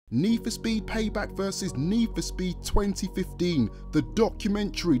Need for Speed Payback versus Need for Speed 2015, the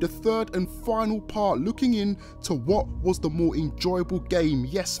documentary, the third and final part looking into what was the more enjoyable game.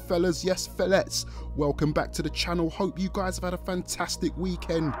 Yes fellas, yes fellettes, welcome back to the channel. Hope you guys have had a fantastic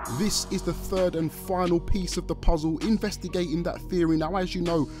weekend. This is the third and final piece of the puzzle, investigating that theory. Now, as you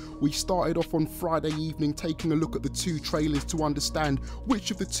know, we started off on Friday evening taking a look at the two trailers to understand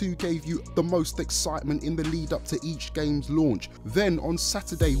which of the two gave you the most excitement in the lead up to each game's launch. Then on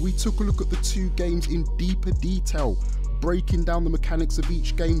Saturday, we took a look at the two games in deeper detail, breaking down the mechanics of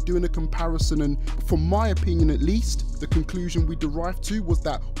each game, doing a comparison, and from my opinion at least, the conclusion we derived to was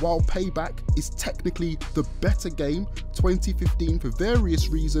that while Payback is technically the better game, 2015 for various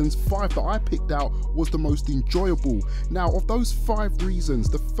reasons, 5 that I picked out, was the most enjoyable. Now, of those 5 reasons,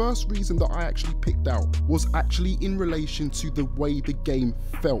 the first reason that I actually picked out was actually in relation to the way the game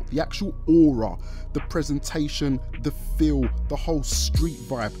felt, the actual aura, the presentation, the feel, the whole street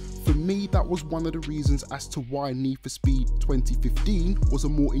vibe. For me, that was one of the reasons as to why Need for Speed 2015 was a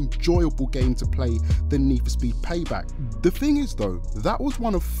more enjoyable game to play than Need for Speed Payback. The thing is though, that was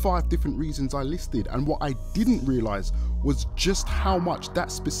one of 5 different reasons I listed, and what I didn't realise was just how much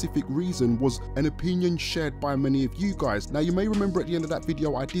that specific reason was an opinion shared by many of you guys. Now, you may remember at the end of that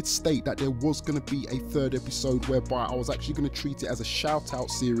video, I did state that there was going to be a third episode whereby I was actually going to treat it as a shout out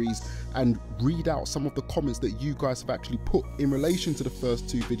series and read out some of the comments that you guys have actually put in relation to the first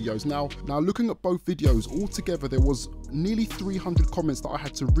 2 videos. Now looking at both videos altogether, there was nearly 300 comments that I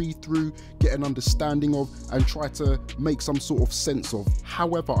had to read through, get an understanding of, and try to make some sort of sense of.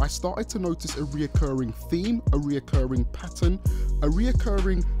 However, I started to notice a reoccurring theme, a reoccurring pattern, a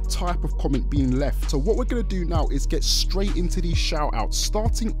reoccurring type of comment being left. So what we're going to do now is get straight into these shout outs,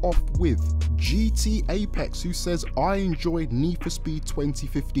 starting off with GT Apex, who says, I enjoyed Need for Speed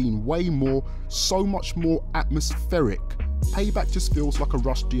 2015 way more, so much more atmospheric. Payback just feels like a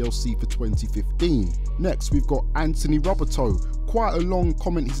Rush DLC for 2015. Next, we've got Anthony Roberto. Quite a long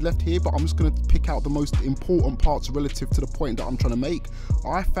comment he's left here, but I'm just going to pick out the most important parts relative to the point that I'm trying to make.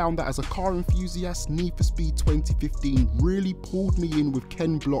 I found that as a car enthusiast, Need for Speed 2015 really pulled me in with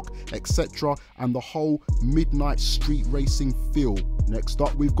Ken Block, etc., and the whole midnight street racing feel. Next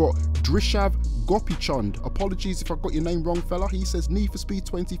up, we've got Drishav Gopichand. Apologies if I got your name wrong, fella. He says Need for Speed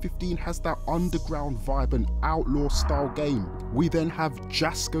 2015 has that underground vibe and outlaw style game. We then have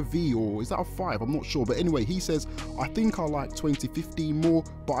Jaska V, or is that a 5? I'm not sure. But anyway, he says, I think I like 2015 more,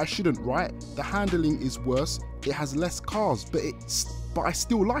 but I shouldn't, right? The handling is worse. It has less cars, but I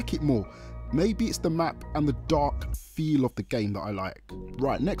still like it more. Maybe it's the map and the dark feel of the game that I like.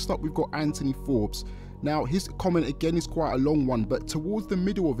 Right, next up we've got Anthony Forbes. Now, his comment again is quite a long one, but towards the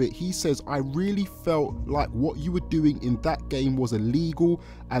middle of it, he says, I really felt like what you were doing in that game was illegal,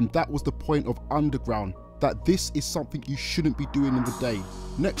 and that was the point of Underground, that this is something you shouldn't be doing in the day.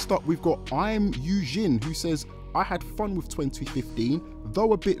 Next up, we've got I'm Eugene, who says, I had fun with 2015,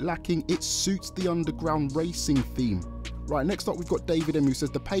 though a bit lacking, it suits the underground racing theme. Right, next up we've got David M, who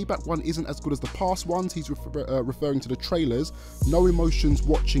says the Payback one isn't as good as the past ones. He's referring to the trailers. No emotions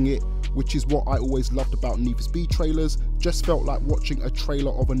watching it, which is what I always loved about Need for Speed trailers. Just felt like watching a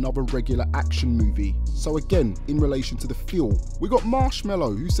trailer of another regular action movie. So again, in relation to the feel, we got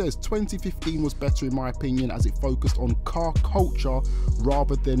Marshmallow, who says 2015 was better in my opinion as it focused on car culture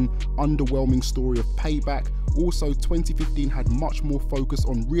rather than underwhelming story of Payback. Also, 2015 had much more focus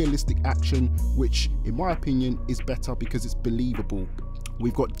on realistic action, which in my opinion is better because it's believable.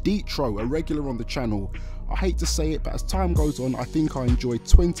 We've got Detro, a regular on the channel. I hate to say it, but as time goes on, I think I enjoyed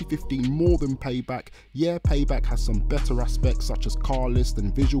 2015 more than Payback. Yeah, Payback has some better aspects such as car list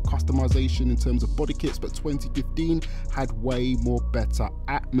and visual customization in terms of body kits, but 2015 had way more better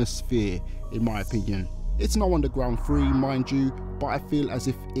atmosphere in my opinion. It's no Underground 3, mind you, but I feel as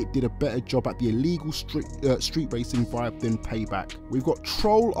if it did a better job at the illegal street racing vibe than Payback. We've got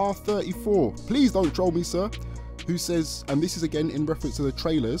Troll R34, please don't troll me sir, who says, and this is again in reference to the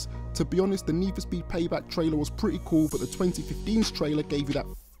trailers, to be honest, the Need for Speed Payback trailer was pretty cool, but the 2015's trailer gave you that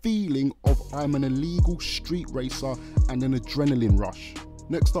feeling of I'm an illegal street racer and an adrenaline rush.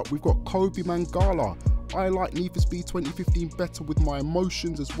 Next up, we've got Kobe Mangala. I like Need for Speed 2015 better with my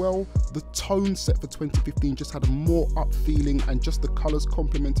emotions as well. The tone set for 2015 just had a more up feeling, and just the colours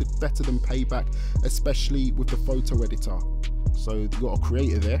complemented better than Payback, especially with the photo editor. So you got a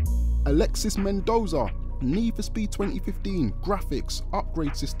creator there. Alexis Mendoza. Need for Speed 2015, graphics,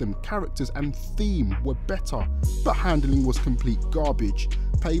 upgrade system, characters and theme were better, but handling was complete garbage.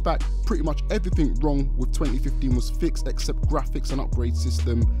 Payback, pretty much everything wrong with 2015 was fixed except graphics and upgrade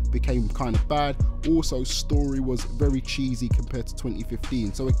system became kind of bad. Also, story was very cheesy compared to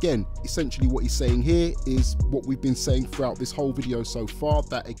 2015. So again, essentially what he's saying here is what we've been saying throughout this whole video so far,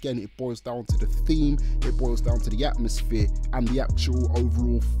 that again, it boils down to the theme, it boils down to the atmosphere and the actual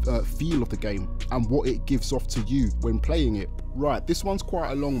overall feel of the game and what it gives off to you when playing it. Right, this one's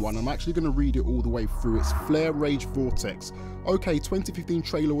quite a long one. I'm actually going to read it all the way through. It's Flare Rage Vortex. Okay, 2015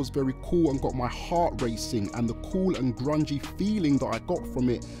 trailer was very cool and got my heart racing, and the cool and grungy feeling that I got from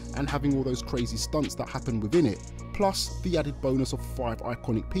it and having all those crazy stunts that happened within it. Plus, the added bonus of 5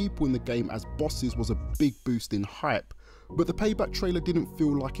 iconic people in the game as bosses was a big boost in hype. But the Payback trailer didn't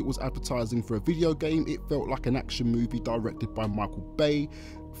feel like it was advertising for a video game, it felt like an action movie directed by Michael Bay.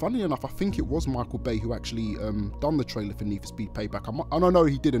 Funnily enough, I think it was Michael Bay who actually done the trailer for Need for Speed Payback. No,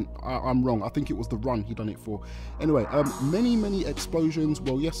 he didn't. I'm wrong. I think it was The Run he done it for. Anyway, many explosions.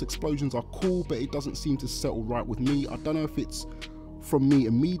 Well, yes, explosions are cool, but it doesn't seem to settle right with me. I don't know if it's from me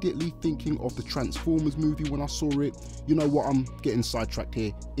immediately thinking of the Transformers movie when I saw it. You know what, I'm getting sidetracked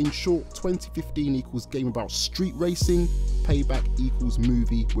here. In short, 2015 equals game about street racing, Payback equals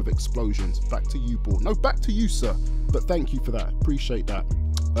movie with explosions. Back to you, Bourne. No, back to you, sir. But thank you for that, appreciate that.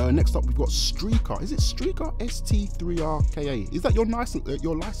 Next up, we've got Streaker. Is it Streaker? ST3RKA. Is that your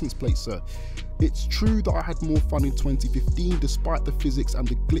license plate, sir? It's true that I had more fun in 2015. Despite the physics and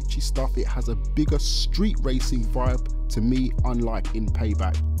the glitchy stuff, it has a bigger street racing vibe to me, unlike in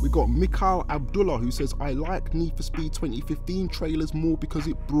Payback. We got Mikhail Abdullah who says, I like Need for Speed 2015 trailers more because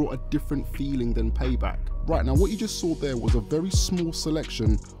it brought a different feeling than Payback. Right, now what you just saw there was a very small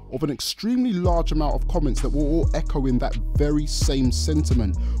selection of an extremely large amount of comments that were all echoing that very same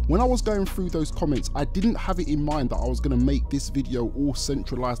sentiment. When I was going through those comments, I didn't have it in mind that I was going to make this video all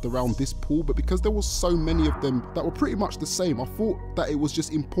centralized around this pool, but because there was so many of them that were pretty much the same, I thought that it was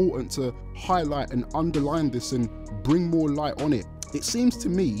just important to highlight and underline this and bring more light on it. It seems to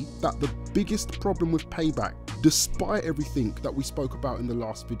me that the biggest problem with Payback, despite everything that we spoke about in the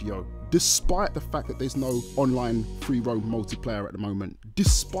last video, despite the fact that there's no online free roam multiplayer at the moment,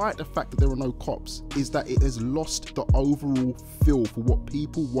 despite the fact that there are no cops, is that it has lost the overall feel for what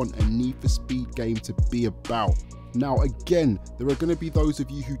people want a Need for Speed game to be about. Now again, there are going to be those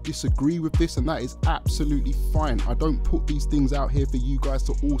of you who disagree with this, and that is absolutely fine. I don't put these things out here for you guys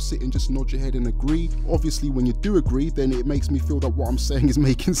to all sit and just nod your head and agree. Obviously when you do agree, then it makes me feel that what I'm saying is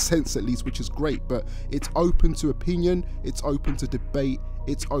making sense at least, which is great. But it's open to opinion, it's open to debate,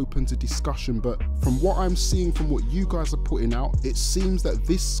 it's open to discussion. But from what I'm seeing, from what you guys are putting out, it seems that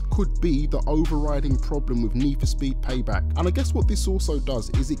this could be the overriding problem with Need for Speed Payback. And I guess what this also does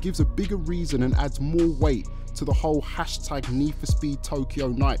is it gives a bigger reason and adds more weight to the whole hashtag Need for Speed Tokyo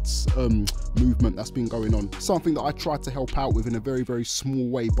Nights movement that's been going on. Something that I tried to help out with in a very small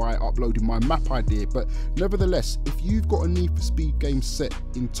way by uploading my map idea. But nevertheless, if you've got a Need for Speed game set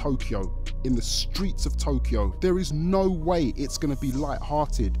in Tokyo, in the streets of Tokyo, there is no way it's going to be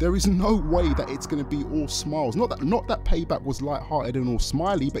light-hearted. There is no way that it's going to be all smiles. Not that Payback was light-hearted and all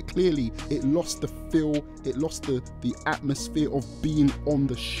smiley, but clearly it lost the feel, it lost the atmosphere of being on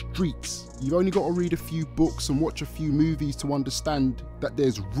the streets. You've only got to read a few books and watch a few movies to understand that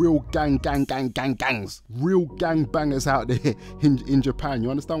there's real gangs, real gang bangers out there in Japan.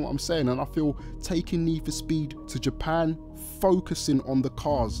 You understand what I'm saying? And I feel taking Need for Speed to Japan, focusing on the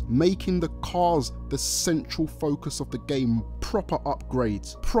cars, making the cars the central focus of the game, proper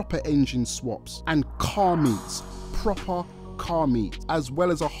upgrades, proper engine swaps, and car meets, proper car meet, as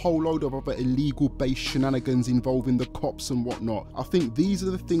well as a whole load of other illegal base shenanigans involving the cops and whatnot. I think these are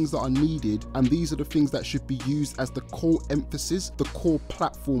the things that are needed, and these are the things that should be used as the core emphasis, the core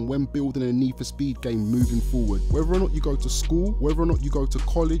platform when building a Need for Speed game moving forward. Whether or not you go to school, whether or not you go to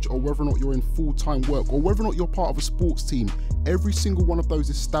college, or whether or not you're in full-time work, or whether or not you're part of a sports team, every single one of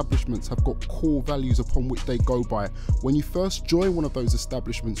those establishments have got core values upon which they go by. When you first join one of those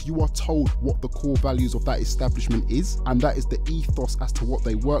establishments, you are told what the core values of that establishment is, and that is the ethos as to what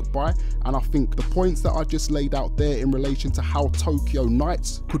they work by. And I think the points that I just laid out there in relation to how Tokyo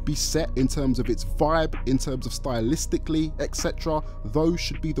Nights could be set in terms of its vibe, in terms of stylistically, etc., those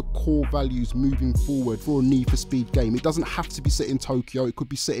should be the core values moving forward for a Need for Speed game. It doesn't have to be set in Tokyo, it could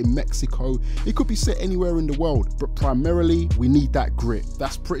be set in Mexico, it could be set anywhere in the world, but primarily we need that grit.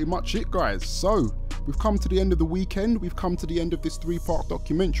 That's pretty much it, guys. So we've come to the end of the weekend, we've come to the end of this 3-part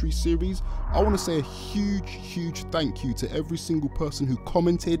documentary series. I want to say a huge thank you to every single person who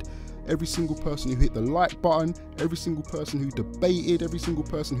commented, every single person who hit the like button, every single person who debated, every single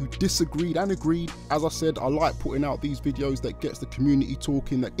person who disagreed and agreed. As I said, I like putting out these videos that gets the community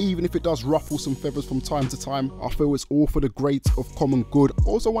talking, that even if it does ruffle some feathers from time to time, I feel it's all for the great of common good.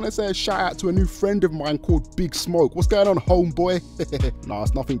 Also want to say a shout out to a new friend of mine called Big Smoke. What's going on, homeboy? Nah,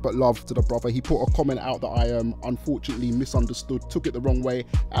 it's nothing but love to the brother. He put a comment out that I unfortunately misunderstood, took it the wrong way,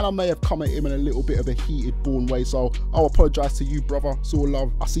 and I may have come at him in a little bit of a heated Bourne way, so I'll apologise to you, brother. It's all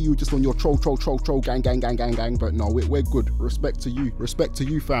love. I see you just on your troll gang, but no, we're good. Respect to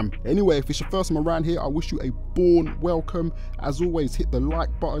you, fam. Anyway, if it's your first time around here, I wish you a Bourne welcome. As always, hit the like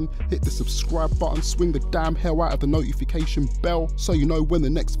button, hit the subscribe button, swing the damn hell out of the notification bell so you know when the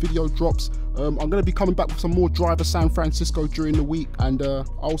next video drops. I'm going to be coming back with some more Driver San Francisco during the week, and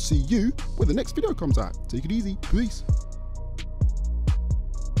I'll see you when the next video comes out. Take it easy. Peace.